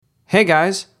Hey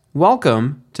guys,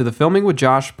 welcome to the Filming with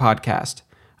Josh podcast.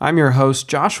 I'm your host,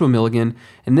 Joshua Milligan,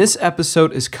 and this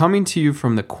episode is coming to you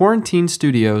from the quarantine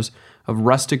studios of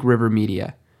Rustic River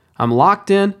Media. I'm locked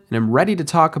in and I'm ready to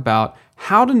talk about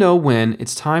how to know when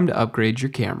it's time to upgrade your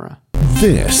camera.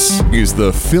 This is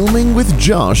the Filming with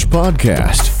Josh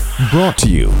podcast, brought to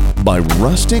you by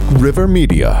Rustic River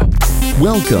Media.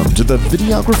 Welcome to the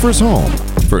videographer's home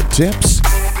for tips,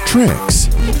 tricks,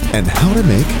 and how to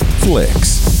make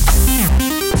flicks.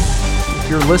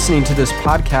 If you're listening to this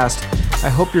podcast, I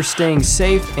hope you're staying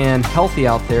safe and healthy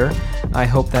out there. I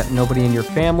hope that nobody in your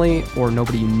family or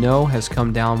nobody you know has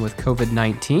come down with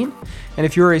COVID-19. And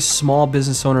if you're a small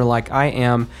business owner like I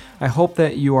am, I hope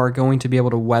that you are going to be able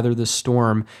to weather the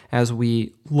storm as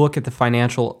we look at the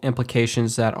financial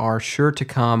implications that are sure to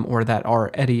come or that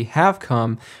already have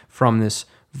come from this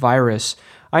virus.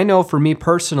 I know for me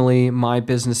personally, my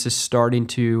business is starting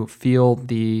to feel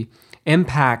the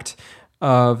impact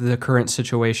of the current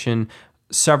situation.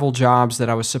 Several jobs that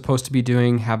I was supposed to be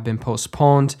doing have been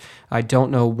postponed. I don't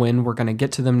know when we're going to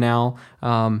get to them now.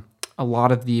 A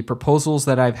lot of the proposals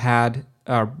that I've had,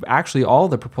 actually all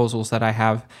the proposals that I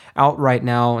have out right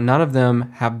now, none of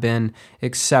them have been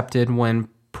accepted when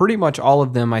pretty much all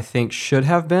of them I think should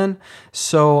have been.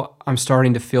 So I'm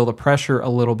starting to feel the pressure a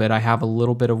little bit. I have a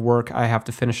little bit of work I have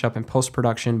to finish up in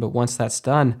post-production, but once that's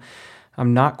done,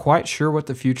 I'm not quite sure what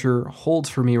the future holds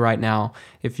for me right now.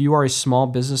 If you are a small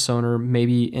business owner,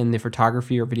 maybe in the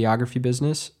photography or videography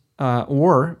business,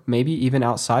 or maybe even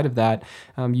outside of that,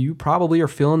 you probably are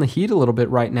feeling the heat a little bit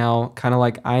right now, kind of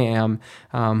like I am.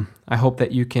 I hope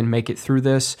that you can make it through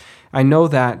this. I know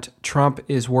that Trump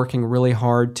is working really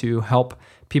hard to help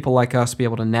people like us be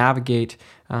able to navigate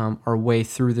our way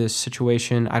through this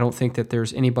situation. I don't think that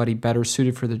there's anybody better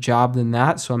suited for the job than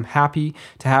that, so I'm happy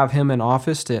to have him in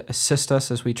office to assist us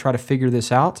as we try to figure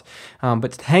this out.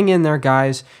 But hang in there,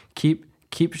 guys. Keep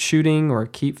shooting or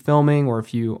keep filming, or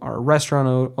if you are a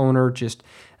restaurant owner, just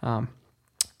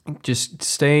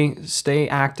stay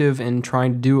active and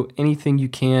trying to do anything you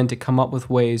can to come up with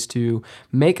ways to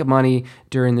make money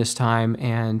during this time,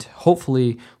 and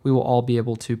hopefully we will all be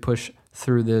able to push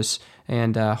through this,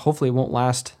 and hopefully it won't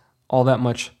last all that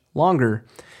much longer.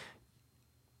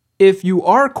 If you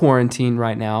are quarantined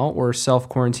right now or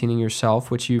self-quarantining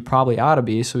yourself, which you probably ought to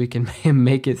be, so we can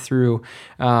make it through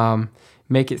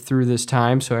this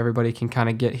time so everybody can kind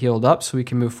of get healed up so we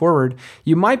can move forward,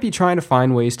 you might be trying to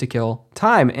find ways to kill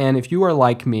time. And if you are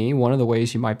like me, one of the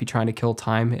ways you might be trying to kill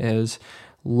time is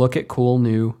look at cool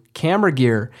new camera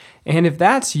gear. And if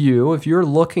that's you, if you're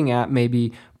looking at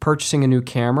maybe purchasing a new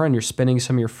camera and you're spending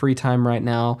some of your free time right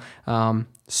now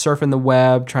surfing the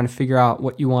web, trying to figure out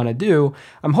what you want to do,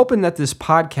 I'm hoping that this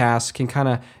podcast can kind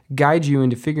of guide you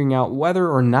into figuring out whether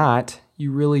or not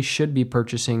you really should be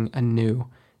purchasing a new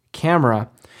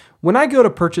camera. When I go to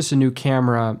purchase a new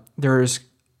camera, there's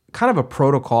kind of a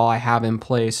protocol I have in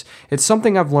place. It's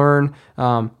something I've learned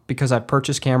because I've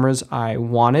purchased cameras I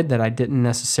wanted that I didn't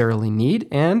necessarily need,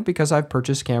 and because I've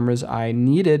purchased cameras I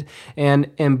needed. And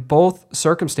in both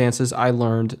circumstances, I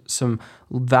learned some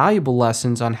valuable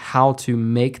lessons on how to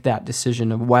make that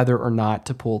decision of whether or not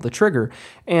to pull the trigger.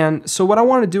 And so what I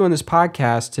want to do in this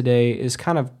podcast today is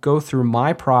kind of go through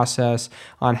my process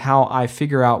on how I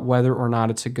figure out whether or not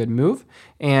it's a good move.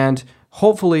 And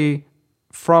hopefully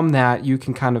from that, you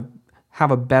can kind of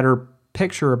have a better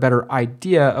picture, a better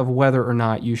idea of whether or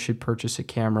not you should purchase a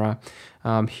camera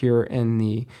here in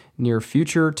the near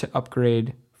future to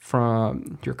upgrade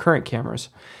from your current cameras.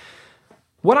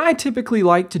 What I typically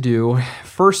like to do,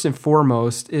 first and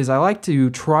foremost, is I like to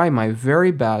try my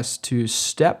very best to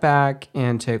step back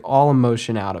and take all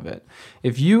emotion out of it.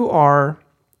 If you are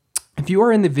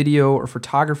in the video or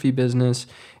photography business,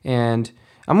 and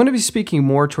I'm going to be speaking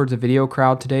more towards the video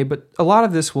crowd today, but a lot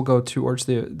of this will go towards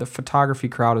the photography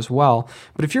crowd as well.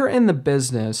 But if you're in the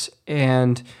business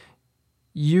and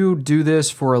you do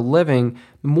this for a living,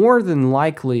 more than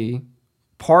likely,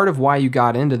 part of why you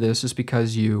got into this is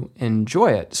because you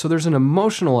enjoy it. So there's an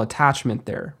emotional attachment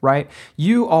there, right?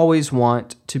 You always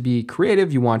want to be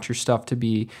creative. You want your stuff to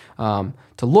be to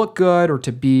look good or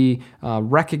to be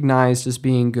recognized as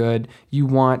being good. You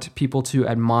want people to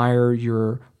admire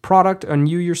your product, and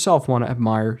you yourself want to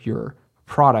admire your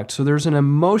product. So there's an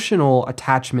emotional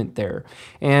attachment there.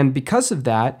 And because of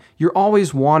that, you're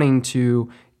always wanting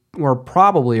to, or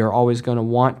probably are always going to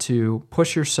want to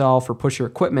push yourself or push your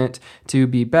equipment to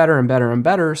be better and better and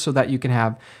better so that you can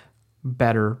have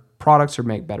better products or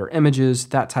make better images,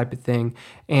 that type of thing.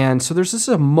 And so there's this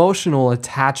emotional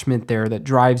attachment there that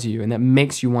drives you and that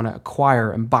makes you want to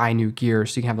acquire and buy new gear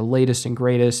so you can have the latest and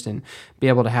greatest and be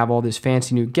able to have all these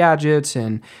fancy new gadgets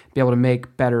and be able to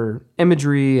make better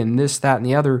imagery and this, that, and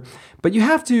the other. But you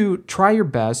have to try your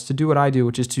best to do what I do,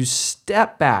 which is to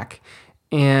step back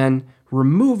and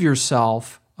remove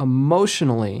yourself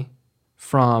emotionally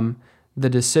from the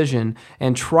decision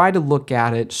and try to look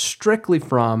at it strictly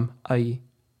from a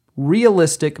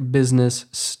realistic business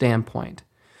standpoint,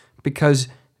 because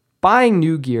buying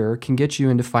new gear can get you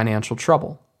into financial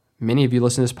trouble. Many of you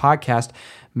listening to this podcast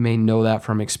may know that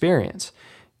from experience.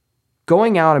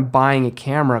 Going out and buying a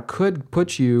camera could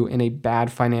put you in a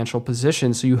bad financial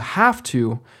position, so you have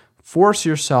to force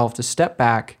yourself to step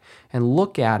back and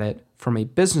look at it from a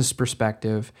business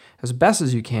perspective as best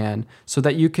as you can so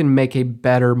that you can make a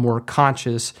better, more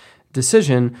conscious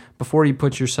decision before you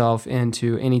put yourself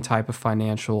into any type of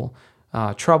financial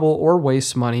trouble or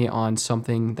waste money on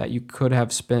something that you could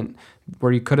have spent,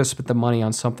 where you could have spent the money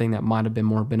on something that might have been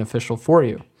more beneficial for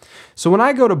you. So when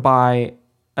I go to buy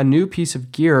a new piece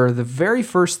of gear, the very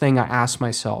first thing I ask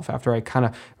myself after I kind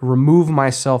of remove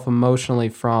myself emotionally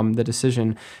from the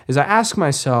decision is I ask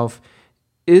myself,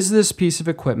 is this piece of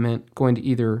equipment going to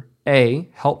either A,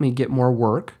 help me get more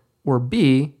work, or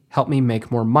B, help me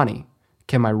make more money?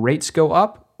 Can my rates go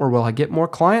up, or will I get more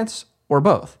clients, or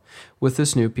both with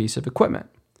this new piece of equipment?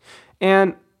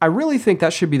 And I really think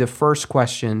that should be the first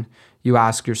question you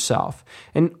ask yourself.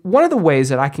 And one of the ways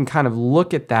that I can kind of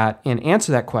look at that and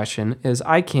answer that question is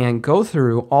I can go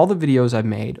through all the videos I've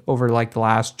made over like the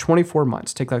last 24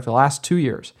 months, take like the last 2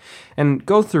 years, and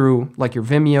go through like your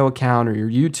Vimeo account or your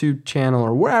YouTube channel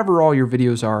or wherever all your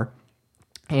videos are,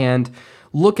 and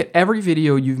look at every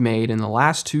video you've made in the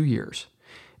last 2 years.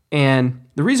 And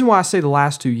the reason why I say the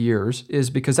last 2 years is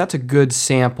because that's a good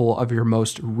sample of your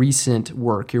most recent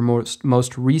work, your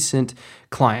most recent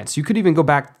clients. You could even go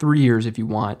back 3 years if you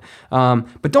want,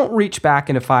 but don't reach back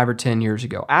into 5 or 10 years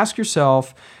ago. Ask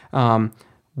yourself,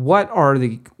 what are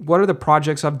the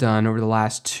projects I've done over the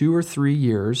last 2 or 3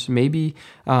 years, maybe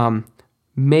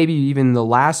even the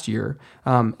last year,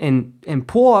 and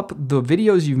pull up the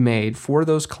videos you've made for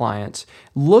those clients.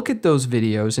 Look at those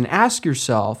videos and ask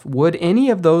yourself, would any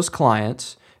of those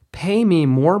clients pay me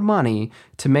more money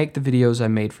to make the videos I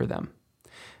made for them?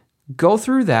 Go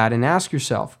through that and ask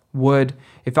yourself,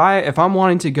 if I'm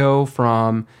wanting to go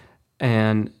from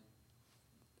an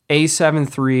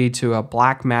A7 III to a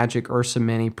Blackmagic Ursa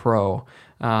Mini Pro,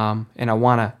 and I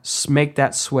want to make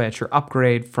that switch or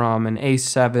upgrade from an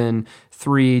A7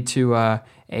 III to a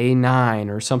A9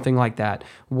 or something like that.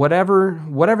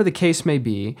 Whatever the case may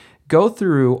be, go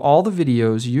through all the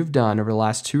videos you've done over the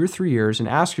last 2 or 3 years and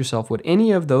ask yourself, would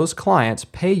any of those clients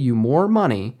pay you more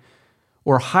money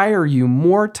or hire you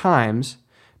more times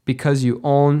because you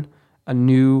own a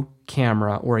new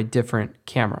camera or a different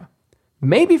camera?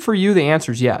 Maybe for you, the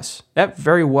answer is yes. That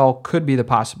very well could be the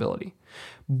possibility.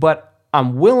 But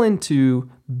I'm willing to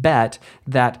bet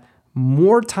that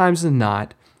more times than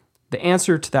not, the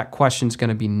answer to that question is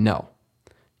going to be no.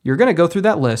 You're going to go through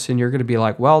that list and you're going to be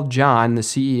like, well, John, the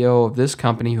CEO of this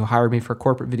company who hired me for a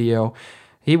corporate video,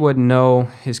 he wouldn't know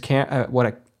his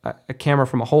what a camera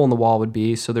from a hole in the wall would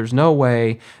be, so there's no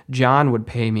way John would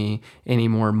pay me any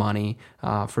more money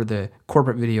for the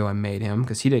corporate video I made him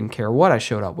because he didn't care what I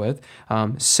showed up with.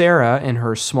 Sarah and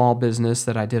her small business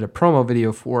that I did a promo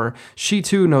video for, she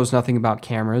too knows nothing about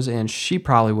cameras and she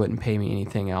probably wouldn't pay me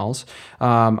anything else.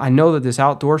 I know that this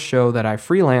outdoor show that I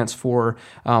freelance for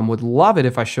would love it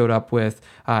if I showed up with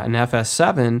an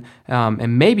FS7,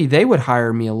 and maybe they would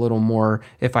hire me a little more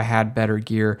if I had better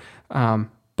gear.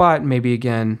 But maybe,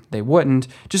 again, they wouldn't.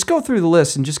 Just go through the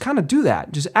list and just kind of do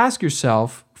that. Just ask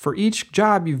yourself, for each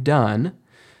job you've done,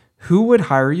 who would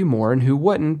hire you more and who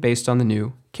wouldn't based on the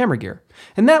new camera gear.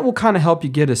 And that will kind of help you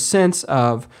get a sense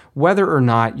of whether or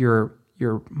not your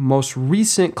most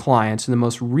recent clients and the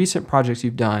most recent projects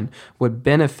you've done would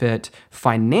benefit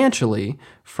financially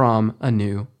from a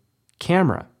new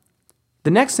camera. The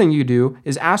next thing you do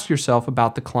is ask yourself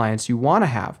about the clients you want to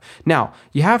have. Now,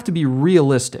 you have to be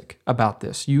realistic about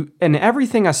this. And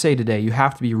everything I say today, you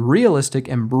have to be realistic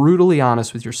and brutally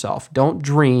honest with yourself. Don't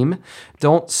dream.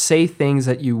 Don't say things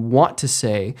that you want to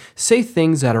say. Say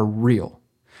things that are real.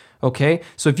 Okay?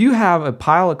 So if you have a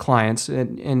pile of clients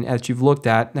and that you've looked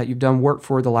at, that you've done work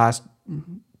for the last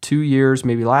 2 years,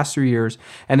 maybe last 3 years,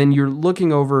 and then you're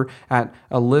looking over at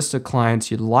a list of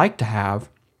clients you'd like to have,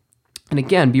 and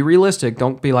again, be realistic.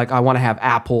 Don't be like, I want to have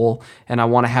Apple and I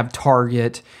want to have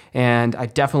Target and I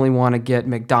definitely want to get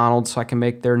McDonald's so I can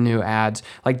make their new ads.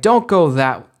 Like, don't go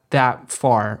that that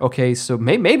far. Okay, so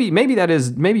maybe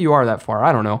you are that far.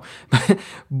 I don't know,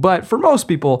 but for most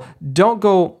people, don't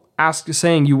go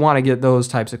saying you want to get those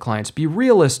types of clients. Be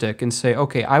realistic and say,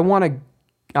 okay,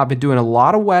 I've been doing a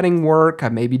lot of wedding work.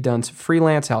 I've maybe done some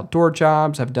freelance outdoor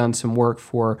jobs. I've done some work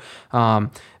for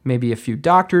maybe a few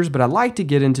doctors, but I'd like to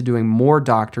get into doing more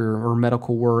doctor or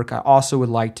medical work. I also would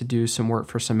like to do some work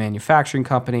for some manufacturing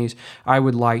companies. I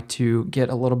would like to get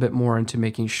a little bit more into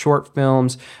making short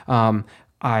films.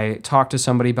 I talked to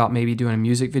somebody about maybe doing a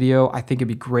music video. I think it'd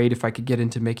be great if I could get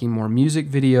into making more music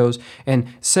videos, and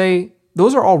say,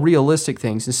 those are all realistic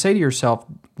things, and say to yourself,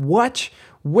 which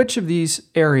of these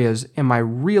areas am I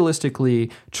realistically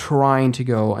trying to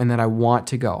go and that I want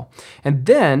to go? And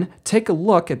then take a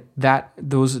look at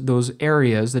those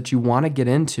areas that you want to get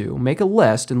into. Make a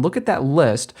list and look at that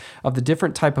list of the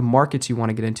different type of markets you want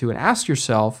to get into, and ask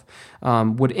yourself,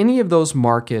 would any of those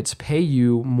markets pay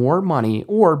you more money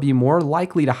or be more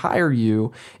likely to hire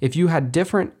you if you had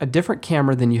a different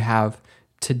camera than you have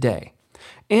today?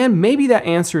 And maybe that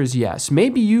answer is yes.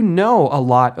 Maybe you know a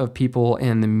lot of people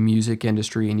in the music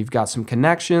industry and you've got some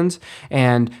connections,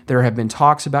 and there have been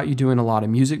talks about you doing a lot of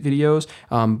music videos,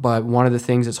 but one of the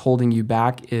things that's holding you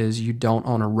back is you don't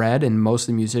own a Red, and most of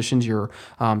the musicians you're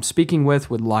speaking with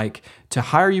would like to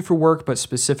hire you for work, but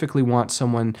specifically want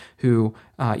someone who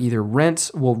either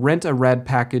will rent a Red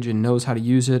package and knows how to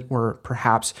use it, or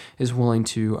perhaps is willing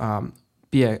to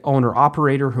be an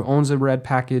owner-operator who owns a Red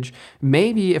package.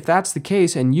 Maybe if that's the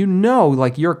case and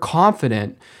like you're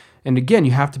confident, and again,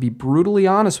 you have to be brutally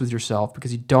honest with yourself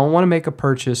because you don't want to make a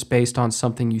purchase based on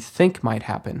something you think might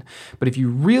happen. But if you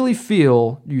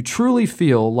truly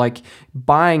feel like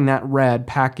buying that Red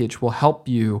package will help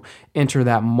you enter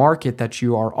that market that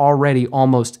you are already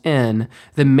almost in,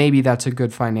 then maybe that's a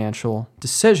good financial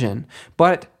decision.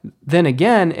 But then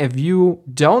again, if you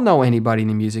don't know anybody in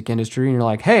the music industry and you're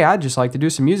like, hey, I'd just like to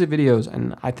do some music videos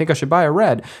and I think I should buy a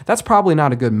Red, that's probably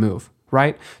not a good move.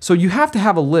 Right? So you have to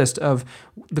have a list of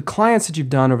the clients that you've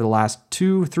done over the last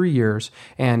 2-3 years,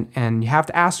 and you have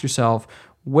to ask yourself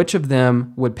which of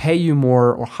them would pay you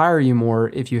more or hire you more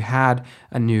if you had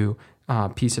a new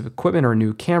piece of equipment or a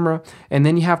new camera. And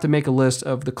then you have to make a list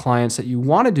of the clients that you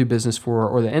want to do business for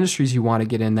or the industries you want to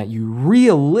get in that you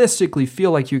realistically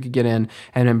feel like you could get in,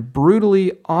 and then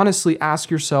brutally, honestly ask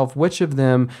yourself which of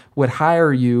them would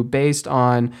hire you based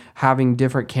on having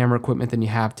different camera equipment than you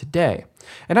have today.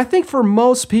 And I think for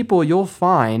most people you'll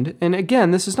find, and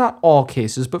again, this is not all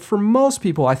cases, but for most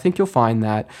people, I think you'll find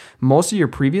that most of your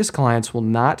previous clients will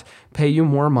not pay you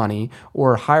more money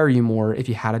or hire you more if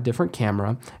you had a different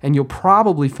camera. And you'll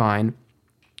probably find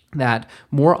that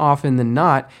more often than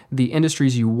not, the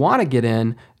industries you want to get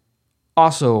in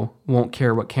also won't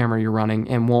care what camera you're running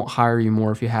and won't hire you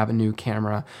more if you have a new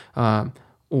camera,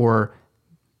 or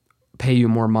pay you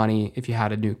more money if you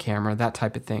had a new camera, that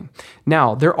type of thing.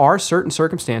 Now, there are certain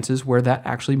circumstances where that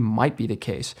actually might be the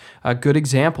case. A good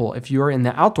example, if you're in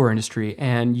the outdoor industry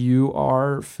and you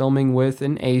are filming with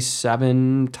an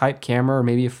A7 type camera or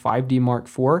maybe a 5D Mark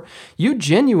IV, you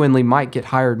genuinely might get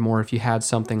hired more if you had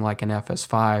something like an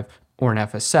FS5 or an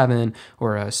FS7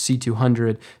 or a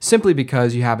C200, simply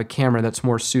because you have a camera that's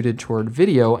more suited toward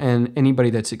video, and anybody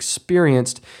that's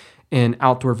experienced in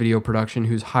outdoor video production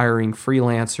who's hiring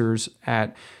freelancers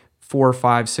at $400,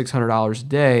 $500, $600 a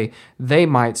day, they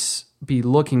might be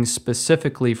looking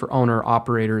specifically for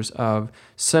owner-operators of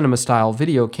cinema-style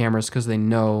video cameras because they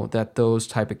know that those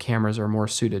type of cameras are more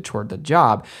suited toward the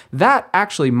job. That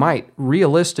actually might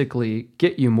realistically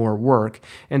get you more work.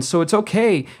 And so it's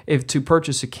okay to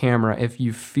purchase a camera if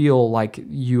you feel like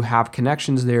you have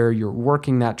connections there, you're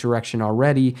working that direction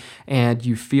already, and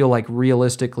you feel like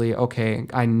realistically, okay,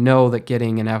 I know that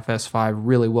getting an FS5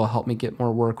 really will help me get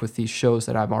more work with these shows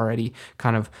that I've already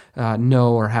kind of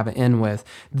know or have an in with.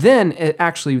 Then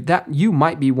that you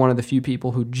might be one of the few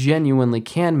people who genuinely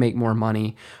can make more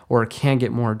money or can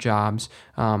get more jobs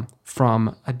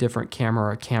from a different camera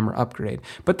or a camera upgrade.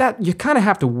 But that you kind of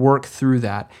have to work through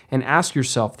that and ask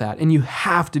yourself that, and you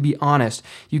have to be honest.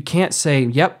 You can't say,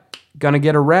 yep, gonna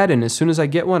get a Red, and as soon as I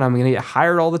get one, I'm gonna get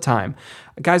hired all the time.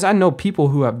 Guys, I know people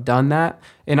who have done that,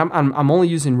 and I'm only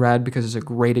using Red because it's a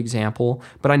great example,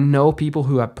 but I know people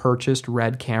who have purchased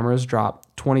Red cameras, dropped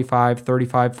 $25,000,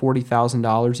 $35,000,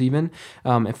 $40,000 even,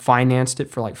 and financed it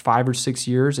for like 5 or 6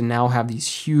 years, and now have these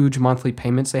huge monthly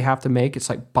payments they have to make. It's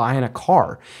like buying a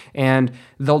car. And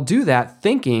they'll do that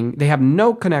thinking they have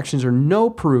no connections or no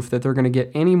proof that they're going to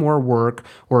get any more work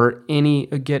or be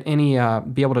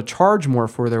able to charge more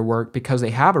for their work because they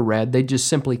have a red. They just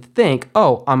simply think,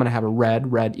 oh, I'm going to have a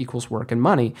red equals work and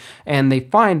money. And they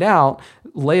find out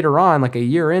later on, like a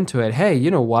year into it, hey,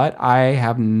 you know what? I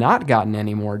have not gotten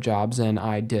any more jobs than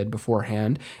I did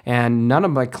beforehand. And none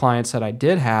of my clients that I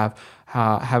did have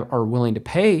are willing to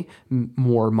pay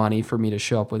more money for me to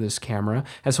show up with this camera.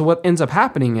 And so what ends up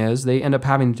happening is they end up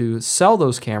having to sell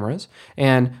those cameras,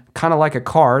 and kind of like a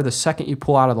car, the second you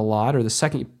pull out of the lot or the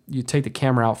second you take the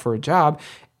camera out for a job,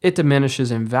 it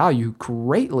diminishes in value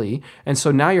greatly. And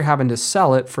so now you're having to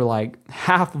sell it for like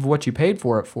half of what you paid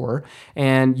for it for,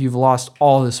 and you've lost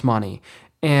all this money.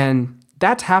 And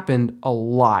that's happened a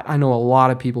lot. I know a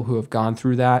lot of people who have gone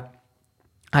through that.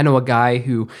 I know a guy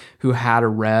who had a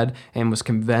red and was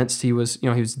convinced he was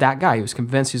that guy. He was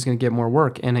convinced he was going to get more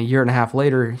work. And a year and a half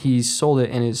later, he sold it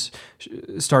and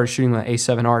started shooting with an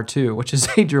A7R II, which is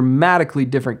a dramatically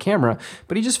different camera.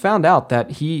 But he just found out that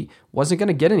he wasn't going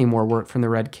to get any more work from the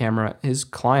red camera. His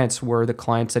clients were the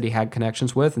clients that he had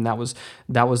connections with, and that was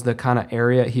the kind of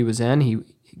area he was in.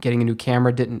 Getting a new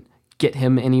camera didn't get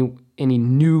him any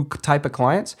new type of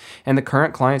clients, and the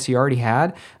current clients he already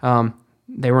had,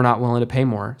 they were not willing to pay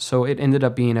more. So it ended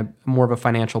up being more of a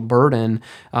financial burden,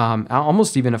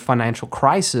 almost even a financial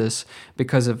crisis,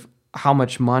 because of how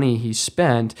much money he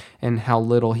spent and how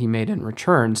little he made in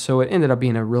return. So it ended up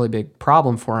being a really big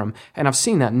problem for him. And I've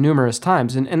seen that numerous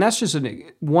times. And that's just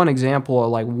one example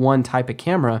of like one type of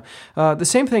camera. The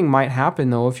same thing might happen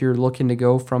though if you're looking to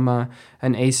go from an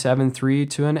A7 III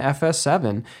to an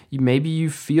FS7. Maybe you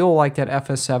feel like that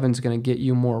FS7 is going to get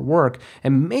you more work,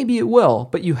 and maybe it will,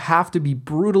 but you have to be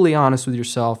brutally honest with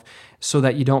yourself so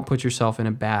that you don't put yourself in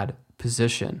a bad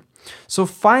position. So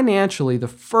financially, the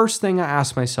first thing I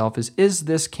ask myself is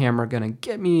this camera going to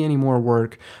get me any more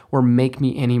work or make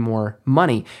me any more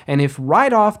money? And if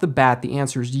right off the bat the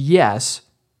answer is yes,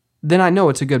 then I know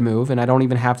it's a good move and I don't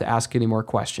even have to ask any more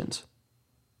questions.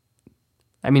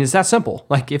 I mean, it's that simple.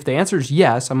 Like if the answer is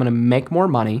yes, I'm going to make more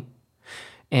money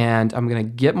and I'm going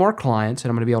to get more clients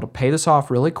and I'm going to be able to pay this off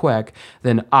really quick,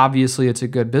 then obviously it's a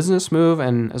good business move,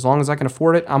 and as long as I can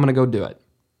afford it, I'm going to go do it.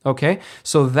 Okay,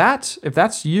 so if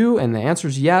that's you and the answer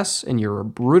is yes, and you're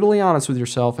brutally honest with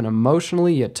yourself and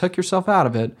emotionally you took yourself out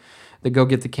of it, then go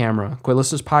get the camera. Quit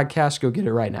listening to this podcast, go get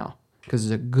it right now, because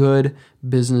it's a good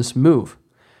business move.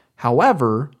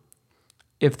 However,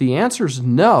 if the answer is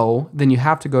no, then you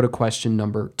have to go to question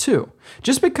number 2.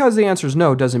 Just because the answer is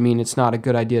no doesn't mean it's not a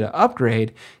good idea to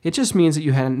upgrade. It just means that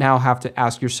you now have to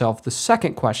ask yourself the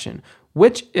second question,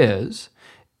 which is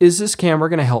this camera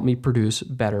going to help me produce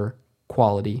better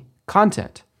quality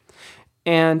content?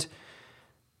 And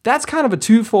that's kind of a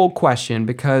twofold question,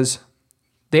 because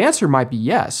the answer might be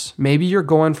yes. Maybe you're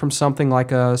going from something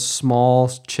like a small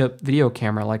chip video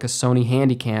camera, like a Sony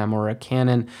Handycam or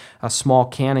a small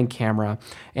Canon camera,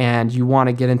 and you want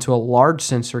to get into a large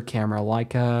sensor camera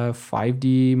like a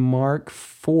 5D Mark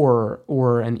IV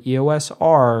or an EOS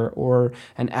R or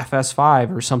an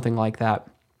FS5 or something like that.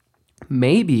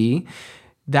 Maybe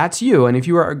that's you. And if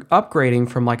you are upgrading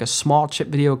from like a small chip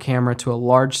video camera to a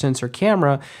large sensor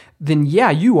camera, then yeah,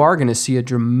 you are going to see a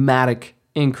dramatic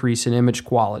increase in image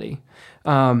quality.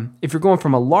 If you're going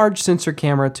from a large sensor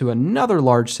camera to another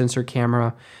large sensor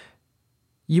camera,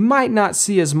 you might not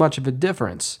see as much of a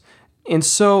difference. And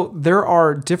so there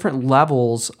are different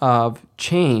levels of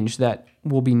change that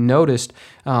will be noticed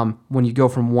when you go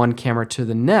from one camera to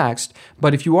the next.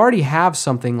 But if you already have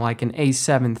something like an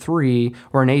A7 III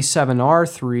or an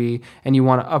A7R III and you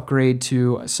want to upgrade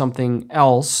to something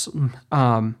else,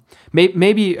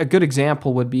 maybe a good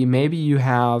example would be maybe you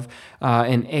have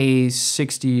an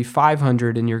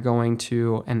A6500 and you're going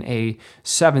to an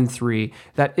A7 III.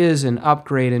 That is an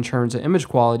upgrade in terms of image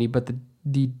quality, but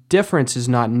the difference is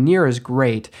not near as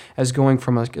great as going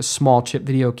from a small chip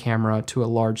video camera to a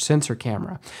large sensor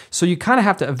camera. So you kind of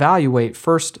have to evaluate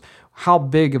first how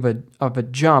big of a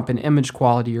jump in image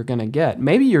quality you're going to get.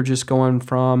 Maybe you're just going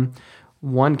from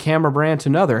one camera brand to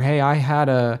another. Hey, I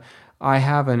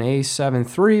have an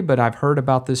A7 III, but I've heard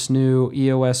about this new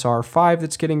EOS R5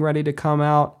 that's getting ready to come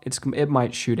out. It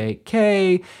might shoot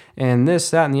 8K and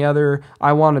this, that, and the other.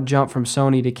 I want to jump from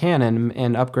Sony to Canon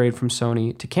and upgrade from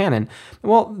Sony to Canon.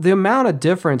 Well, the amount of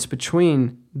difference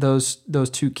between those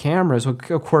two cameras. Of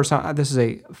course, this is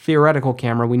a theoretical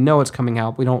camera. We know it's coming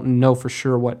out. We don't know for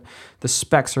sure what the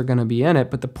specs are going to be in it.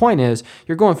 But the point is,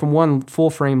 you're going from one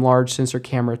full-frame large sensor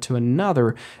camera to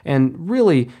another. And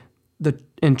really,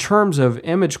 in terms of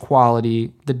image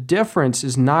quality, the difference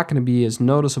is not going to be as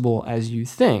noticeable as you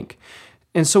think.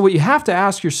 And so what you have to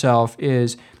ask yourself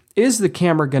is the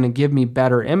camera going to give me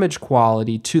better image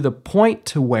quality to the point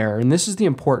to where, and this is the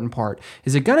important part,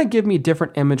 is it going to give me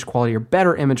different image quality or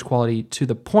better image quality to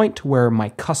the point to where my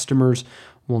customers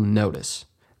will notice?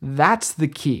 That's the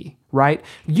key, right?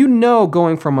 You know,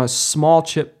 going from a small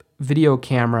chip video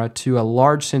camera to a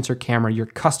large sensor camera, your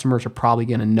customers are probably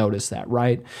going to notice that,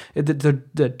 right?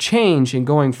 The change in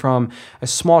going from a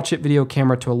small chip video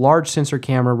camera to a large sensor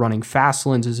camera running fast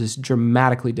lenses is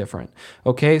dramatically different.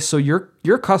 Okay, so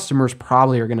your customers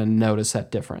probably are going to notice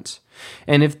that difference.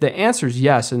 And if the answer is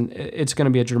yes, and it's going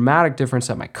to be a dramatic difference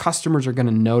that my customers are going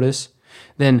to notice,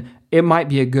 then it might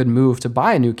be a good move to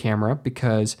buy a new camera,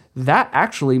 because that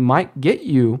actually might get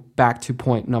you back to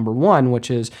point number one,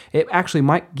 which is it actually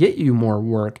might get you more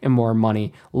work and more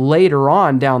money later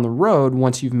on down the road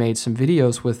once you've made some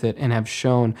videos with it and have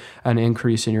shown an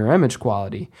increase in your image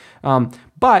quality.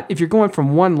 But if you're going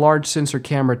from one large sensor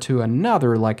camera to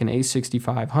another, like an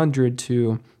A6500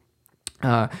 to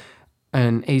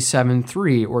an A7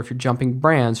 III, or if you're jumping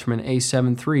brands from an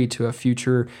A7 III to a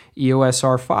future EOS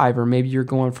R5, or maybe you're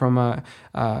going from a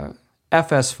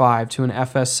FS5 to an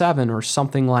FS7 or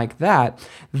something like that,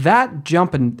 that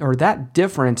jump or that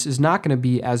difference is not going to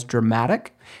be as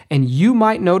dramatic, and you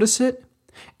might notice it,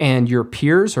 and your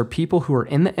peers or people who are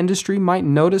in the industry might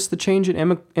notice the change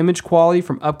in image quality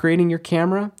from upgrading your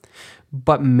camera,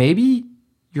 but maybe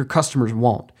your customers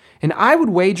won't. And I would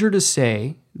wager to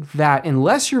say that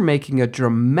unless you're making a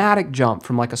dramatic jump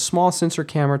from like a small sensor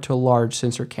camera to a large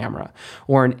sensor camera,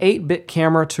 or an 8-bit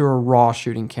camera to a RAW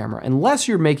shooting camera, unless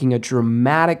you're making a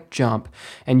dramatic jump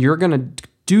and you're going to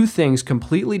do things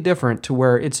completely different to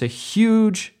where it's a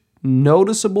huge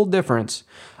noticeable difference,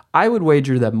 I would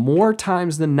wager that more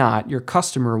times than not, your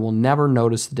customer will never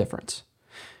notice the difference.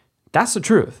 That's the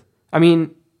truth. I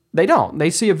mean, they don't. They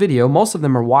see a video. Most of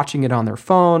them are watching it on their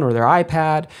phone or their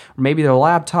iPad or maybe their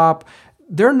laptop.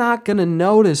 They're not going to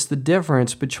notice the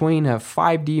difference between a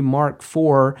 5D Mark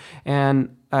IV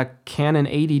and a Canon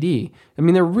 80D. I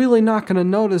mean, they're really not going to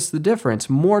notice the difference.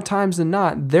 More times than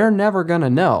not, they're never going to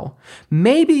know.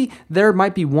 Maybe there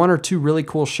might be one or two really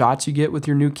cool shots you get with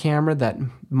your new camera that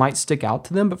might stick out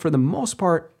to them, but for the most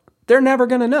part, they're never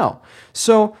going to know.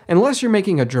 So unless you're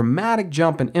making a dramatic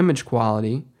jump in image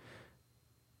quality,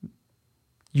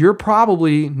 you're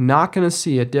probably not going to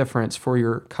see a difference for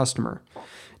your customer.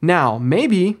 Now,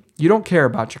 maybe you don't care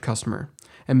about your customer,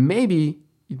 and maybe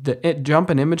the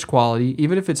jump in image quality,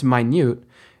 even if it's minute,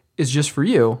 is just for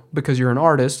you because you're an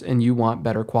artist and you want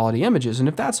better quality images. And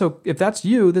if that's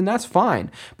you, then that's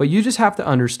fine. But you just have to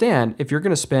understand, if you're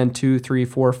going to spend $2,000,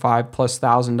 $3,000, $4,000,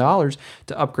 $5,000+ dollars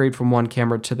to upgrade from one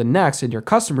camera to the next, and your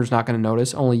customer's not going to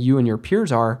notice, only you and your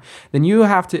peers are, then you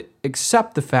have to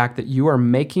accept the fact that you are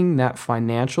making that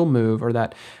financial move or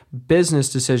that business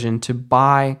decision to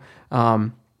buy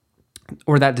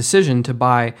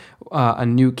a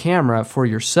new camera for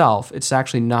yourself. It's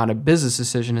actually not a business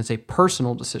decision, it's a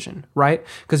personal decision, right?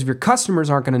 Because if your customers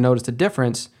aren't going to notice the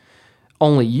difference,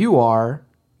 only you are,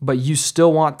 but you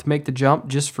still want to make the jump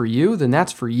just for you, then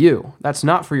that's for you. That's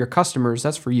not for your customers,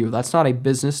 that's for you. That's not a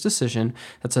business decision,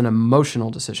 that's an emotional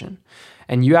decision.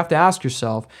 And you have to ask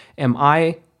yourself, am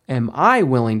I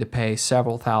willing to pay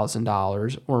several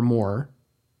 $1,000s or more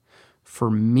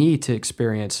for me to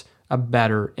experience a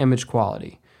better image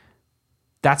quality?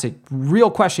 That's a real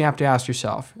question you have to ask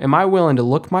yourself. Am I willing to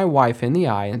look my wife in the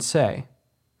eye and say,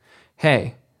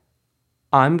 hey,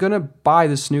 I'm going to buy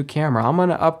this new camera. I'm going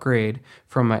to upgrade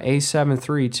from an A7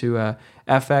 III to a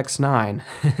FX9,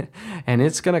 and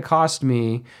it's going to cost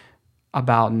me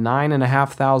about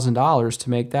 $9,500 to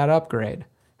make that upgrade.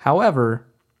 However,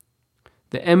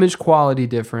 the image quality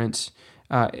difference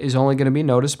is only going to be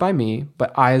noticed by me,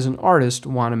 but I as an artist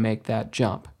want to make that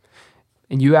jump.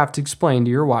 And you have to explain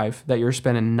to your wife that you're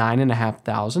spending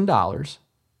 $9,500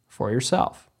 for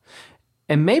yourself.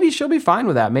 And maybe she'll be fine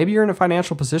with that. Maybe you're in a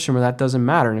financial position where that doesn't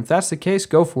matter. And if that's the case,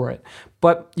 go for it.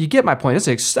 But you get my point.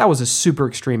 That was a super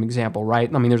extreme example,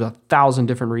 right? I mean, there's 1,000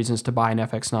 different reasons to buy an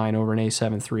FX9 over an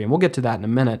A7 III, and we'll get to that in a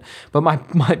minute. But my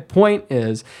point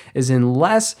is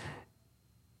unless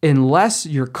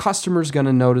your customer's going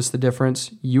to notice the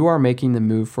difference, you are making the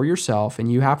move for yourself, and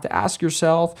you have to ask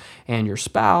yourself and your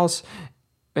spouse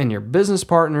and your business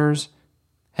partners,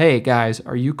 hey guys,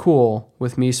 are you cool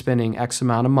with me spending X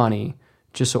amount of money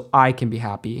just so I can be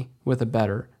happy with a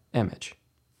better image?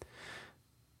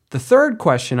 The third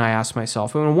question I ask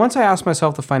myself, and once I ask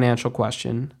myself the financial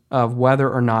question of whether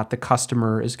or not the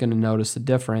customer is going to notice the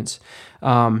difference,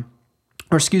 whether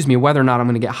or not I'm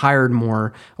going to get hired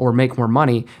more or make more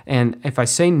money. And if I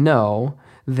say no,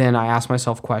 then I ask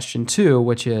myself question 2,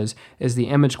 which is the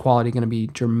image quality going to be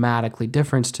dramatically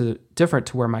different to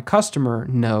where my customer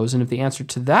knows? And if the answer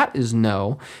to that is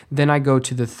no, then I go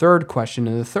to the third question.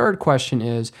 And the third question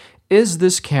is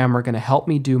this camera going to help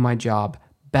me do my job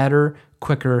better,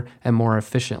 quicker, and more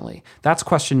efficiently? That's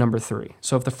question number 3.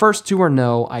 So if the first 2 are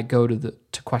no, I go to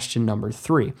question number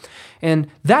 3. And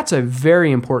that's a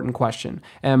very important question.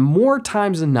 And more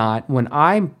times than not, when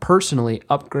I personally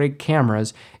upgrade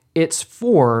cameras, it's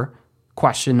for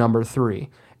question number 3.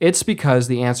 It's because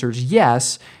the answer is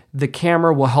yes, the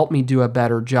camera will help me do a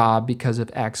better job because of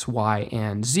X, Y,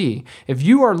 and Z. If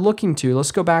you are looking to,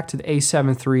 let's go back to the A7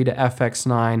 III to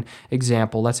FX9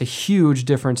 example. That's a huge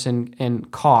difference in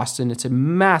cost, and it's a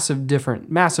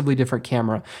massively different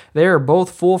camera. They are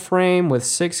both full frame with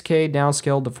 6K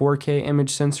downscaled to 4K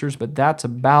image sensors, but that's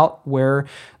about where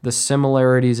the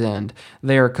similarities end.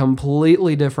 They are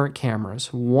completely different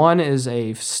cameras. One is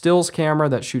a stills camera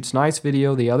that shoots nice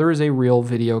video. The other is a real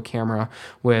video camera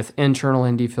with internal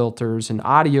ND filters and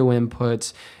audio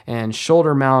inputs and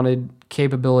shoulder mounted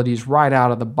capabilities right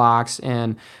out of the box,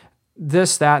 and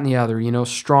this, that, and the other,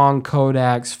 strong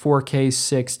codecs, 4K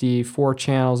 60, 4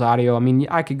 channels audio. I mean,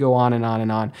 I could go on and on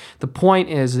and on. The point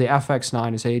is the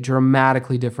FX9 is a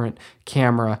dramatically different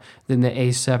camera than the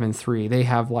A7 III. They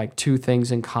have like 2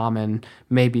 things in common,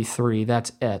 maybe 3.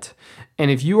 That's it.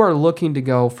 And if you are looking to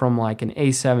go from like an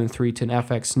A7 III to an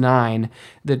FX9,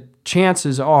 the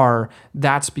chances are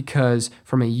that's because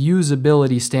from a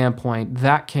usability standpoint,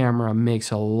 that camera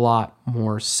makes a lot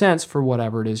more sense for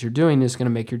whatever it is you're doing. It's going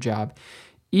to make your job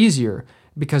easier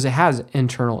because it has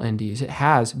internal NDs. It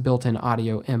has built-in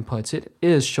audio inputs. It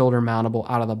is shoulder mountable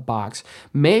out of the box.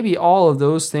 Maybe all of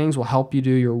those things will help you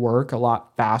do your work a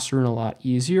lot faster and a lot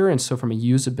easier. And so from a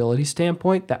usability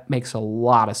standpoint, that makes a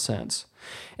lot of sense.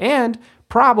 And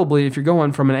probably if you're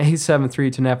going from an A7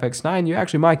 III to an FX9, you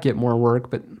actually might get more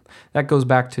work, but that goes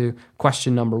back to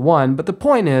question number 1. But the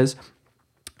point is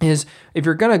if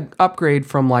you're going to upgrade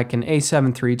from like an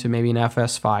A7 III to maybe an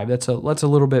FS5, that's a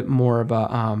little bit more of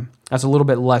a that's a little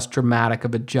bit less dramatic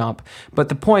of a jump. But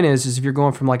the point is if you're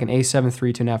going from like an A7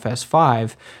 III to an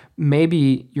FS5,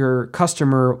 maybe your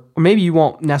customer, or maybe you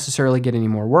won't necessarily get any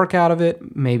more work out of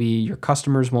it. Maybe your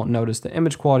customers won't notice the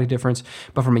image quality difference.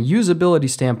 But from a usability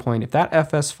standpoint, if that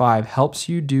FS5 helps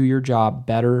you do your job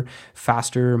better,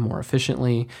 faster, more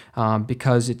efficiently,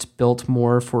 because it's built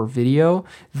more for video,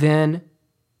 then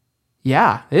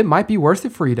yeah, it might be worth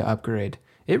it for you to upgrade.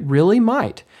 It really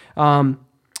might.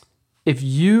 If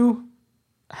you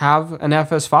have an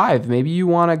FS5, maybe you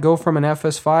want to go from an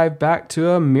FS5 back to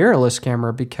a mirrorless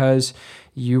camera because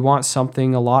you want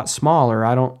something a lot smaller.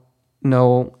 I don't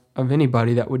know of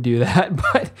anybody that would do that,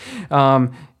 but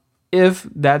if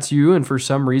that's you and for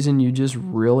some reason you just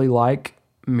really like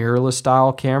mirrorless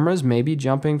style cameras, maybe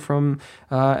jumping from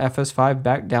FS5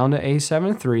 back down to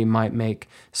A7 III might make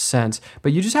sense.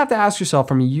 But you just have to ask yourself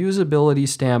from a usability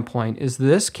standpoint, is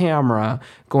this camera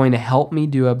going to help me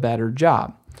do a better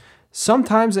job?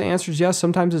 Sometimes the answer is yes,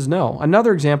 sometimes it's no.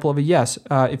 Another example of a yes,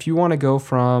 if you want to go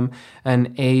from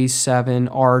an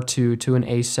A7R2 to an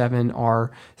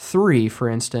A7R3, for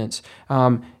instance,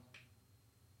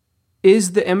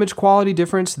 is the image quality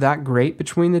difference that great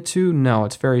between the two? No,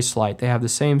 it's very slight. They have the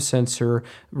same sensor.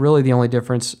 Really, the only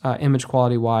difference image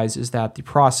quality-wise is that the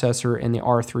processor in the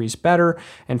R3 is better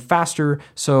and faster.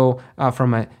 So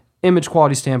from an image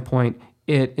quality standpoint,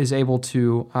 it is able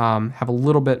to have a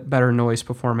little bit better noise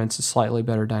performance, a slightly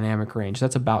better dynamic range.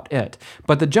 That's about it.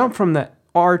 But the jump from the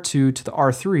R2 to the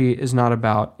R3 is not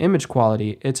about image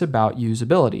quality, it's about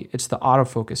usability. It's the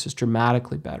autofocus is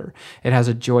dramatically better. It has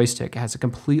a joystick, it has a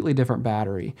completely different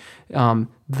battery.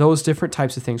 Those different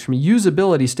types of things. From a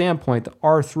usability standpoint, the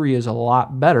R3 is a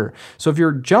lot better. So if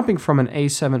you're jumping from an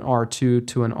A7R2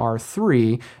 to an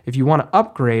R3, if you want to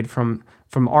upgrade from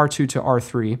R2 to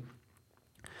R3,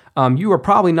 you are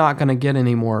probably not going to get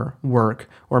any more work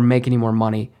or make any more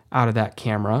money out of that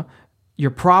camera.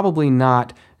 You're probably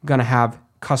not going to have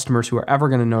customers who are ever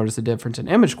going to notice the difference in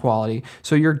image quality.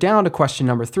 So you're down to question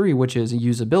number 3, which is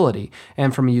usability.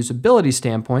 And from a usability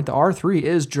standpoint, the R3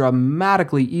 is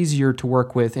dramatically easier to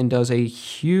work with and does a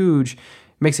huge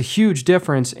makes a huge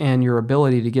difference in your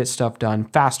ability to get stuff done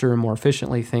faster and more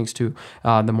efficiently, thanks to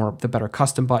the better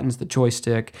custom buttons, the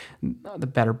joystick, the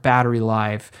better battery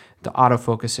life, the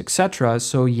autofocus, etc.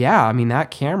 So yeah, I mean, that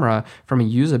camera from a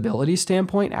usability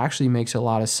standpoint actually makes a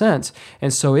lot of sense.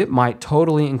 And so it might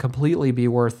totally and completely be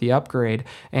worth the upgrade.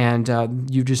 And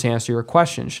you just answer your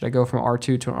question. Should I go from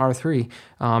R2 to an R3?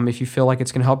 If you feel like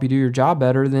it's going to help you do your job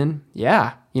better, then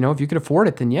yeah, if you can afford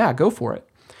it, then yeah, go for it.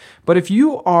 But if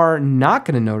you are not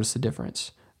going to notice the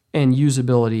difference in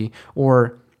usability,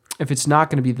 or if it's not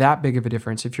going to be that big of a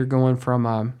difference, if you're going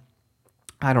from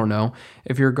I don't know,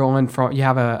 if you're going from, you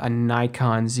have a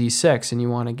Nikon Z6 and you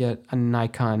want to get a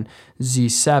Nikon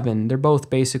Z7, they're both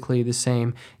basically the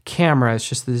same camera. It's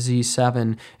just the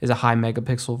Z7 is a high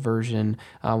megapixel version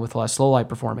with less low light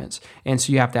performance. And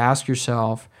so you have to ask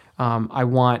yourself, I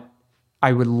would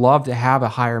love to have a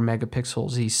higher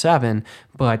megapixel Z7,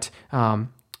 but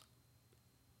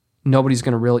nobody's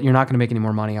going to you're not going to make any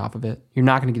more money off of it. You're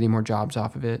not going to get any more jobs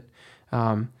off of it.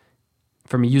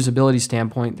 From a usability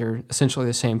standpoint, they're essentially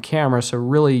the same camera, so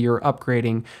really you're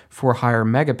upgrading for higher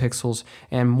megapixels,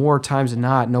 and more times than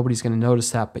not, nobody's going to notice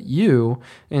that but you.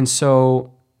 And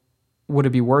so would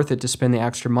it be worth it to spend the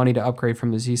extra money to upgrade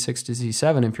from the Z6 to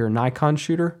Z7 if you're a Nikon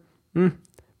shooter?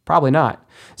 Probably not.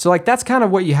 So that's kind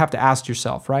of what you have to ask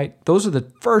yourself, right? Those are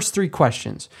the first 3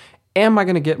 questions. Am I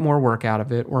going to get more work out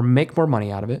of it or make more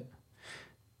money out of it?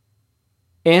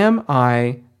 Am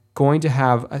I going to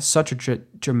have such a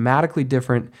dramatically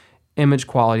different image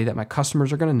quality that my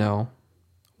customers are going to know,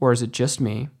 or is it just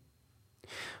me?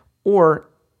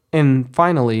 And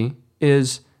finally,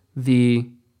 is the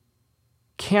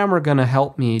camera going to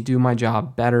help me do my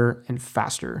job better and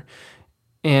faster?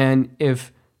 And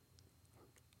if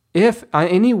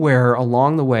anywhere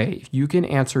along the way, if you can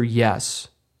answer yes,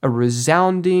 a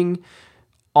resounding,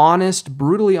 honest,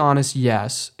 brutally honest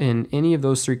yes in any of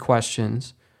those 3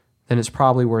 questions, then it's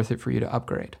probably worth it for you to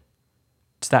upgrade.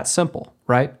 It's that simple,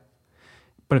 right?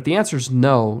 But if the answer is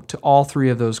no to all 3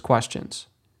 of those questions,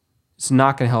 it's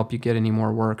not going to help you get any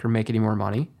more work or make any more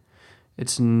money.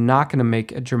 It's not going to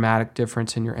make a dramatic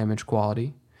difference in your image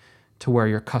quality to where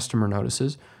your customer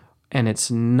notices. And it's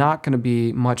not going to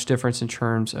be much difference in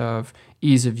terms of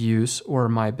ease of use or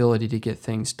my ability to get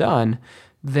things done.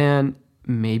 Then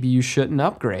maybe you shouldn't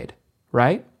upgrade,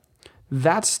 right?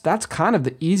 That's kind of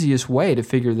the easiest way to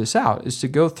figure this out, is to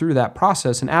go through that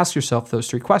process and ask yourself those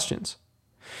 3 questions.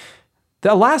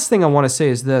 The last thing I want to say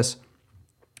is this.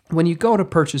 When you go to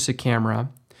purchase a camera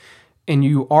and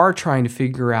you are trying to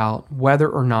figure out whether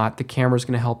or not the camera is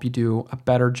going to help you do a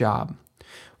better job,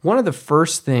 one of the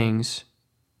first things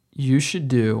you should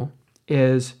do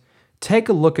is take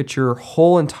a look at your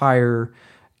whole entire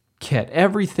kit,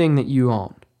 everything that you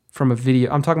own. From a video,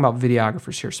 I'm talking about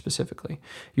videographers here specifically.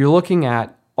 You're looking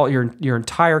at all your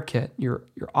entire kit, your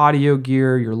audio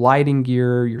gear, your lighting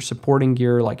gear, your supporting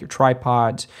gear like your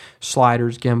tripods,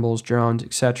 sliders, gimbals, drones,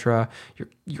 etc.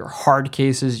 Your hard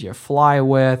cases you fly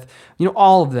with,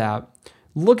 all of that.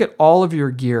 Look at all of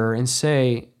your gear and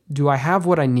say, do I have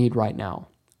what I need right now?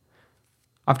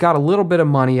 I've got a little bit of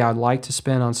money I'd like to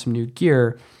spend on some new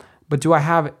gear, but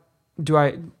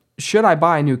should I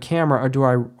buy a new camera, or do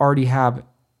I already have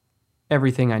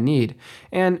everything I need?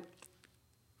 And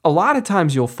a lot of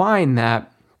times you'll find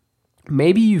that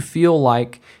maybe you feel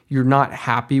like you're not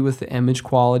happy with the image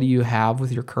quality you have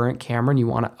with your current camera and you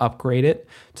want to upgrade it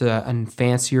to a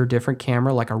fancier, different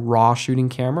camera, like a raw shooting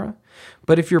camera.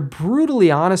 But if you're brutally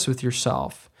honest with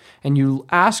yourself and you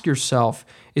ask yourself,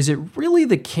 is it really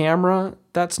the camera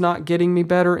that's not getting me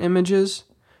better images,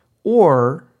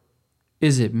 or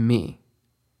is it me?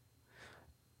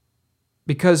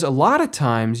 Because a lot of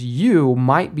times you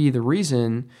might be the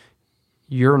reason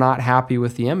you're not happy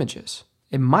with the images.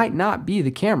 It might not be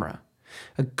the camera.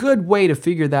 A good way to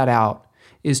figure that out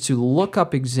is to look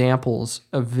up examples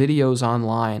of videos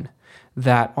online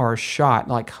that are shot,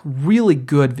 like really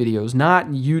good videos, not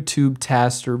YouTube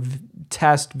test or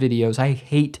test videos. I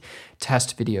hate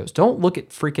test videos. Don't look at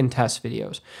freaking test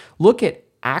videos. Look at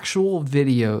actual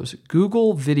videos.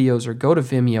 Google videos or go to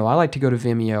Vimeo. I like to go to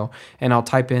Vimeo and I'll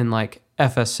type in like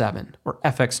FS7 or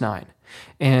FX9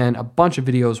 and a bunch of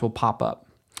videos will pop up.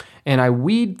 And I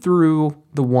weed through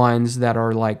the ones that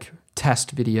are like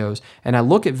test videos and I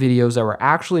look at videos that were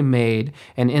actually made,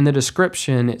 and in the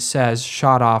description it says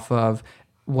shot off of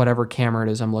whatever camera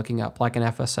it is I'm looking up, like an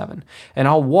FS7. And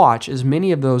I'll watch as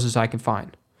many of those as I can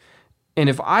find. And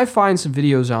if I find some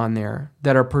videos on there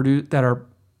that are produced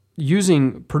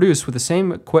with the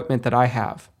same equipment that I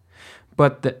have,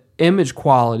 but the image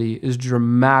quality is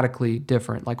dramatically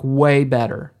different, like way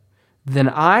better,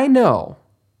 then I know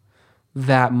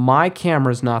that my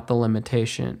camera is not the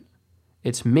limitation.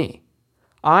 It's me.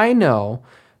 I know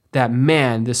that,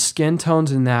 man, the skin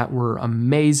tones in that were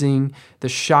amazing. The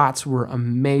shots were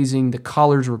amazing. The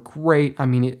colors were great. I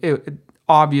mean, it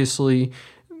obviously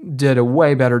did a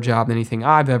way better job than anything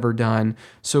I've ever done.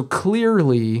 So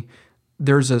clearly,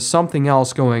 there's something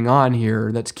else going on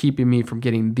here that's keeping me from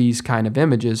getting these kind of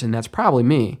images, and that's probably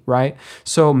me, right?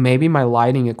 So maybe my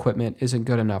lighting equipment isn't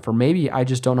good enough, or maybe I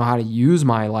just don't know how to use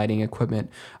my lighting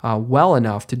equipment well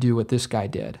enough to do what this guy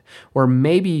did. Or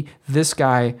maybe this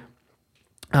guy,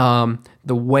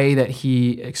 the way that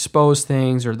he exposed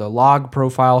things or the log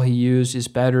profile he used is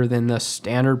better than the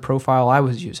standard profile I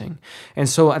was using. And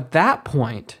so at that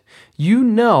point, you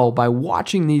know, by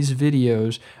watching these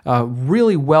videos,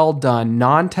 really well done,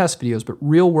 non-test videos, but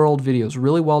real world videos,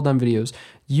 really well done videos,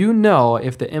 you know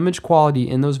if the image quality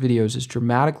in those videos is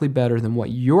dramatically better than what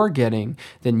you're getting,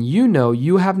 then you know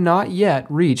you have not yet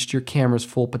reached your camera's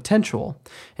full potential.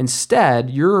 Instead,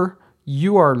 your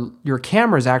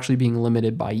camera is actually being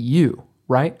limited by you,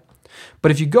 right?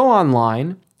 But if you go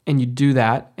online and you do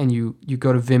that, and you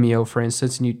go to Vimeo, for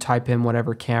instance, and you type in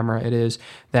whatever camera it is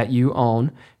that you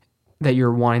own, that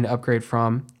you're wanting to upgrade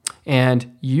from,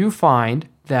 and you find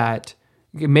that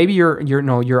maybe you're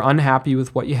unhappy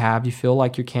with what you have, you feel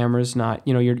like your camera's not,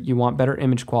 you want better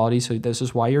image quality, so this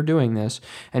is why you're doing this.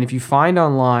 And if you find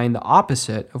online the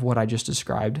opposite of what I just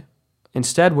described,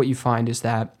 instead what you find is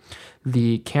that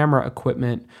the camera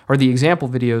equipment or the example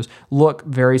videos look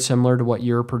very similar to what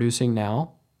you're producing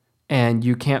now, and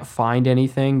you can't find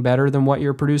anything better than what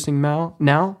you're producing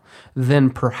now, then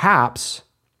perhaps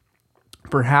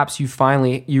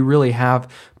you really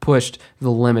have pushed the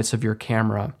limits of your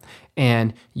camera,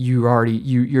 and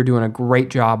you're doing a great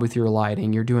job with your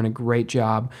lighting. You're doing a great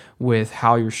job with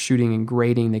how you're shooting and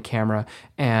grading the camera,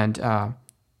 and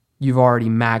you've already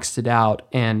maxed it out,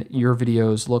 and your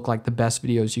videos look like the best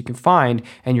videos you can find,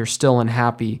 and you're still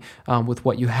unhappy with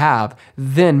what you have.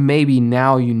 Then maybe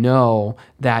now you know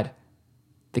that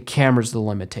the camera's the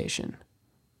limitation,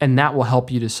 and that will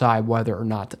help you decide whether or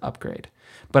not to upgrade.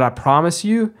 But I promise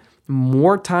you,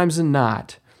 more times than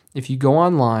not, if you go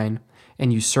online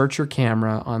and you search your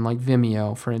camera on like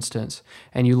Vimeo, for instance,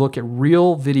 and you look at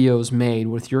real videos made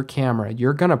with your camera,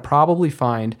 you're going to probably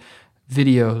find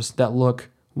videos that look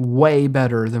way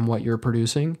better than what you're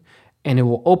producing, and it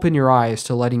will open your eyes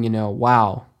to letting you know,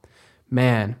 wow,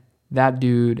 man, that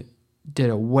dude did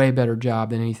a way better job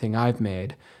than anything I've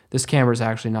made. This camera is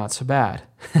actually not so bad.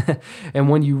 And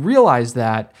when you realize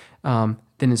that, then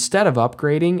instead of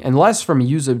upgrading, unless from a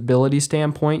usability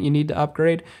standpoint you need to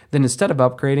upgrade, then instead of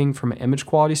upgrading from an image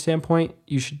quality standpoint,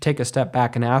 you should take a step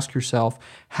back and ask yourself,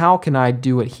 how can I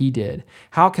do what he did?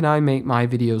 How can I make my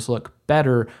videos look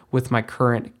better with my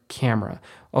current camera?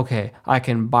 Okay, I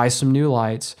can buy some new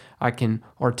lights,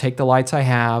 or take the lights I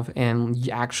have and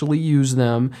actually use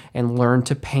them and learn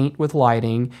to paint with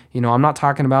lighting. I'm not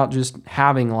talking about just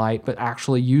having light, but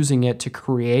actually using it to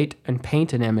create and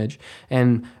paint an image,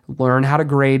 and learn how to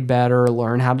grade better,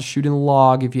 learn how to shoot in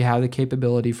log if you have the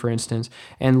capability, for instance,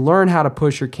 and learn how to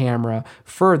push your camera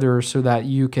further so that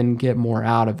you can get more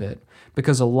out of it.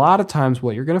 Because a lot of times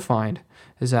what you're going to find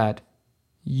is that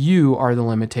you are the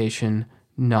limitation,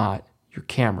 not your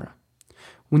camera.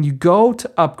 When you go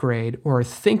to upgrade or are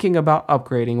thinking about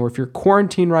upgrading, or if you're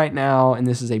quarantined right now and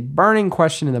this is a burning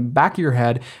question in the back of your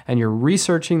head and you're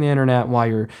researching the internet while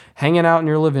you're hanging out in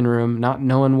your living room, not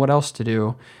knowing what else to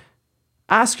do,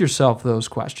 ask yourself those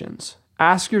questions.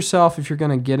 Ask yourself if you're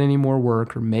going to get any more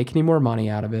work or make any more money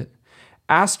out of it.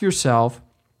 Ask yourself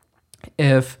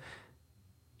if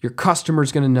your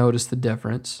customer's going to notice the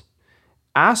difference.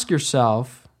 Ask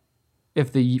yourself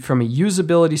if from a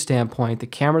usability standpoint, the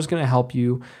camera's going to help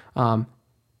you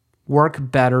work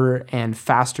better and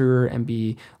faster and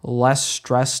be less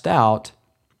stressed out.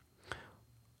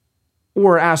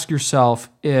 Or ask yourself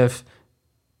if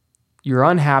you're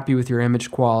unhappy with your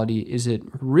image quality. Is it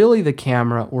really the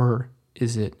camera, or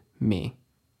is it me?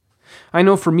 I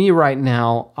know for me right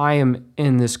now, I am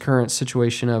in this current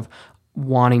situation of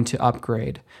wanting to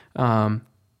upgrade. I'll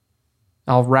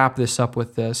wrap this up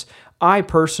with this. I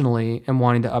personally am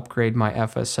wanting to upgrade my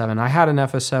FS7. I had an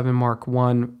FS7 Mark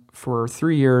I for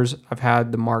 3 years. I've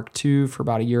had the Mark II for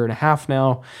about 1.5 years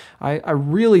now. I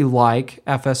really like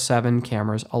FS7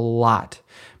 cameras a lot,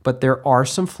 but there are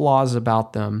some flaws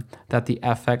about them that the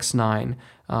FX9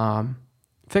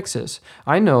 fixes.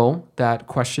 I know that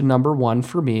question number one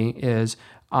for me is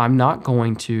I'm not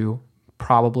going to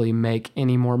probably make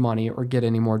any more money or get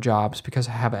any more jobs because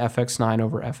I have FX9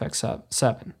 over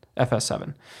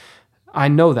FS7. I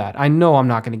know that. I know I'm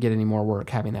not going to get any more work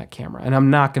having that camera, and I'm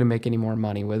not going to make any more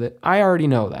money with it. I already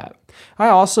know that. I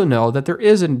also know that there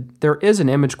is an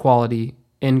image quality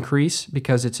increase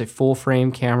because it's a full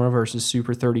frame camera versus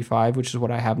Super 35, which is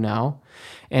what I have now.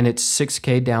 And it's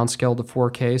 6K downscaled to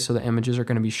 4K, so the images are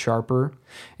going to be sharper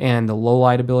and the low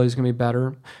light ability is going to be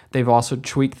better. They've also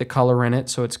tweaked the color in it,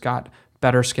 so it's got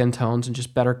better skin tones and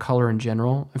just better color in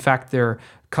general. In fact, their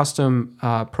custom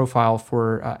profile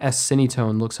for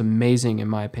S-Cinetone looks amazing in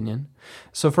my opinion.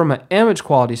 So from an image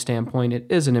quality standpoint, it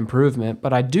is an improvement,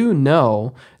 but I do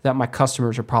know that my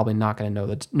customers are probably not going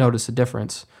to notice a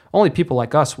difference. Only people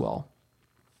like us will.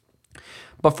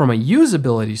 But from a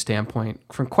usability standpoint,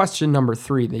 from question number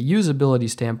 3, the usability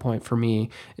standpoint for me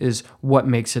is what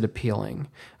makes it appealing.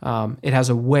 It has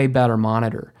a way better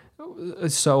monitor.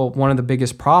 So one of the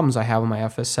biggest problems I have with my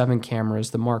FS7 cameras,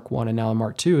 the Mark I and now the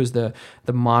Mark II, is the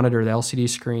monitor, the LCD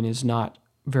screen is not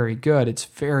very good. It's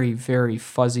very, very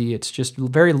fuzzy. It's just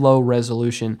very low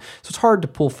resolution. So it's hard to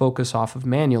pull focus off of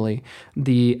manually.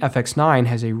 The FX9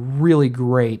 has a really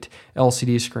great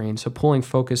LCD screen. So pulling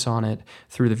focus on it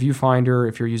through the viewfinder,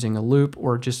 if you're using a loop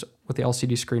or just with the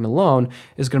LCD screen alone,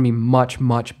 is going to be much,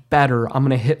 much better. I'm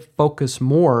going to hit focus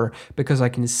more because I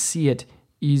can see it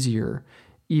easier.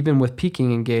 Even with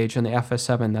peaking engaged on the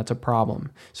FS7, that's a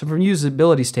problem. So from a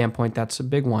usability standpoint, that's a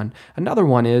big one. Another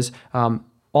one is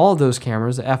all of those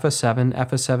cameras, the FS7,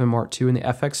 FS7 Mark II, and the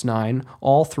FX9,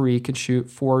 all 3 can shoot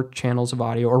 4 channels of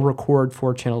audio or record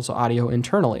 4 channels of audio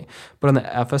internally. But on the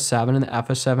FS7 and the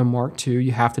FS7 Mark II,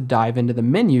 you have to dive into the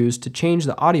menus to change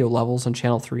the audio levels on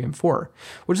channel 3 and 4,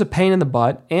 which is a pain in the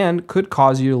butt and could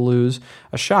cause you to lose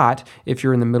a shot if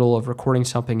you're in the middle of recording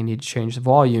something and need to change the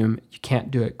volume. You can't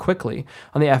do it quickly.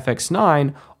 On the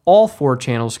FX9, all 4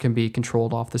 channels can be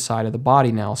controlled off the side of the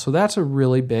body now. So that's a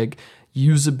really big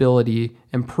usability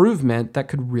improvement that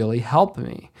could really help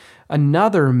me.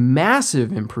 Another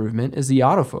massive improvement is the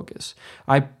autofocus.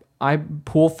 I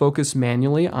pull focus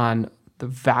manually on the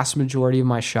vast majority of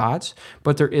my shots,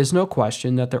 but there is no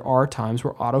question that there are times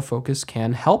where autofocus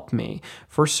can help me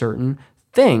for certain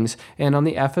things. And on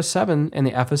the FS7 and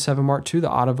the FS7 Mark II, the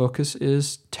autofocus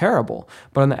is terrible.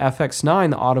 But on the FX9,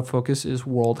 the autofocus is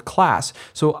world class.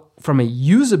 So from a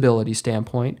usability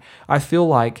standpoint, I feel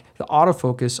like the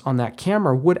autofocus on that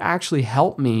camera would actually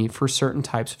help me for certain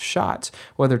types of shots,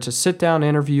 whether it's a sit-down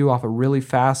interview off a really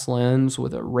fast lens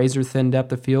with a razor-thin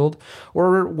depth of field,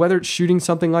 or whether it's shooting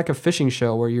something like a fishing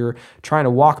show where you're trying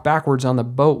to walk backwards on the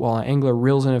boat while an angler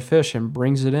reels in a fish and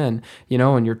brings it in,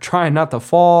 and you're trying not to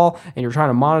fall, and you're trying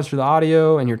to monitor the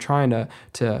audio, and you're trying to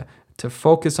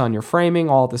focus on your framing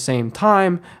all at the same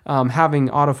time. Having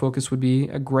autofocus would be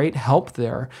a great help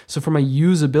there. So from a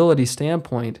usability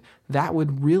standpoint, that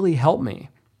would really help me.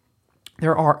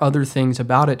 There are other things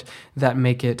about it that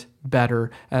make it better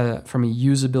from a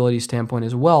usability standpoint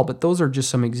as well, but those are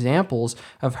just some examples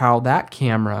of how that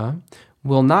camera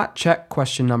will not check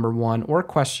question number 1 or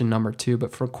question number 2,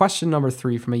 but for question number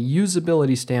 3, from a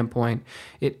usability standpoint,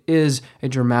 it is a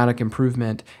dramatic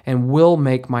improvement and will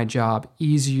make my job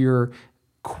easier,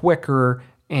 quicker,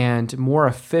 and more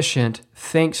efficient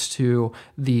thanks to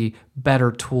the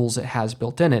better tools it has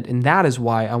built in it. And that is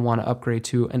why I want to upgrade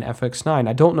to an FX9.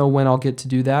 I don't know when I'll get to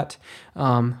do that.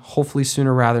 Hopefully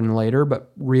sooner rather than later,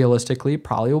 but realistically,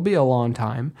 probably will be a long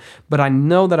time. But I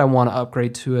know that I want to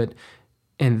upgrade to it,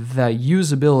 and the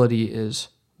usability is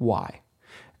why.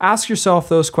 Ask yourself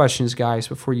those questions, guys,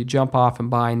 before you jump off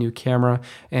and buy a new camera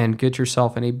and get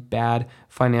yourself in a bad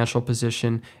financial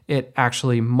position. It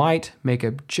actually might make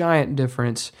a giant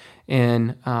difference in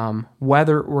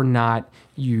whether or not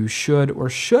you should or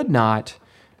should not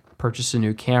purchase a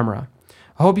new camera.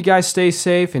 I hope you guys stay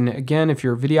safe. And again, if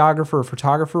you're a videographer or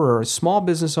photographer or a small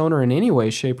business owner in any way,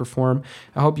 shape, or form,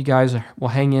 I hope you guys will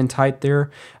hang in tight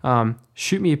there.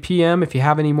 Shoot me a PM if you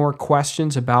have any more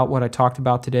questions about what I talked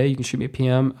about today. You can shoot me a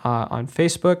PM on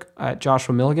Facebook at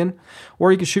Joshua Milligan,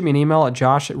 or you can shoot me an email at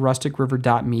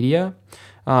josh@rusticriver.media.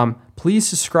 Please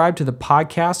subscribe to the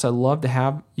podcast. I'd love to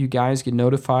have you guys get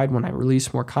notified when I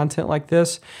release more content like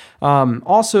this.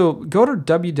 Also, go to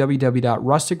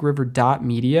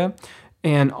www.rusticriver.media.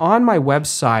 And on my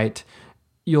website,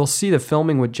 you'll see the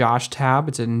Filming with Josh tab.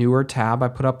 It's a newer tab I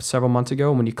put up several months ago.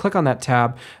 And when you click on that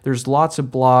tab, there's lots of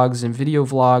blogs and video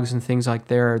vlogs and things like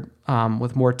there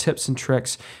with more tips and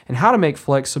tricks and how to make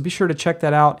flicks. So be sure to check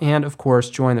that out. And of course,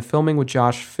 join the Filming with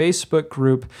Josh Facebook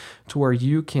group to where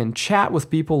you can chat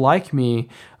with people like me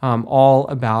all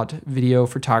about video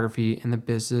photography and the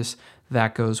business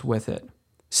that goes with it.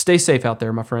 Stay safe out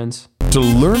there, my friends. To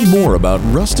learn more about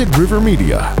Rustic River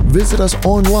Media, visit us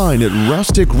online at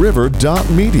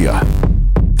rusticriver.media.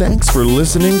 Thanks for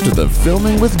listening to the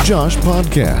Filming with Josh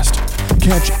podcast.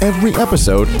 Catch every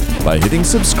episode by hitting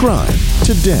subscribe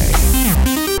today.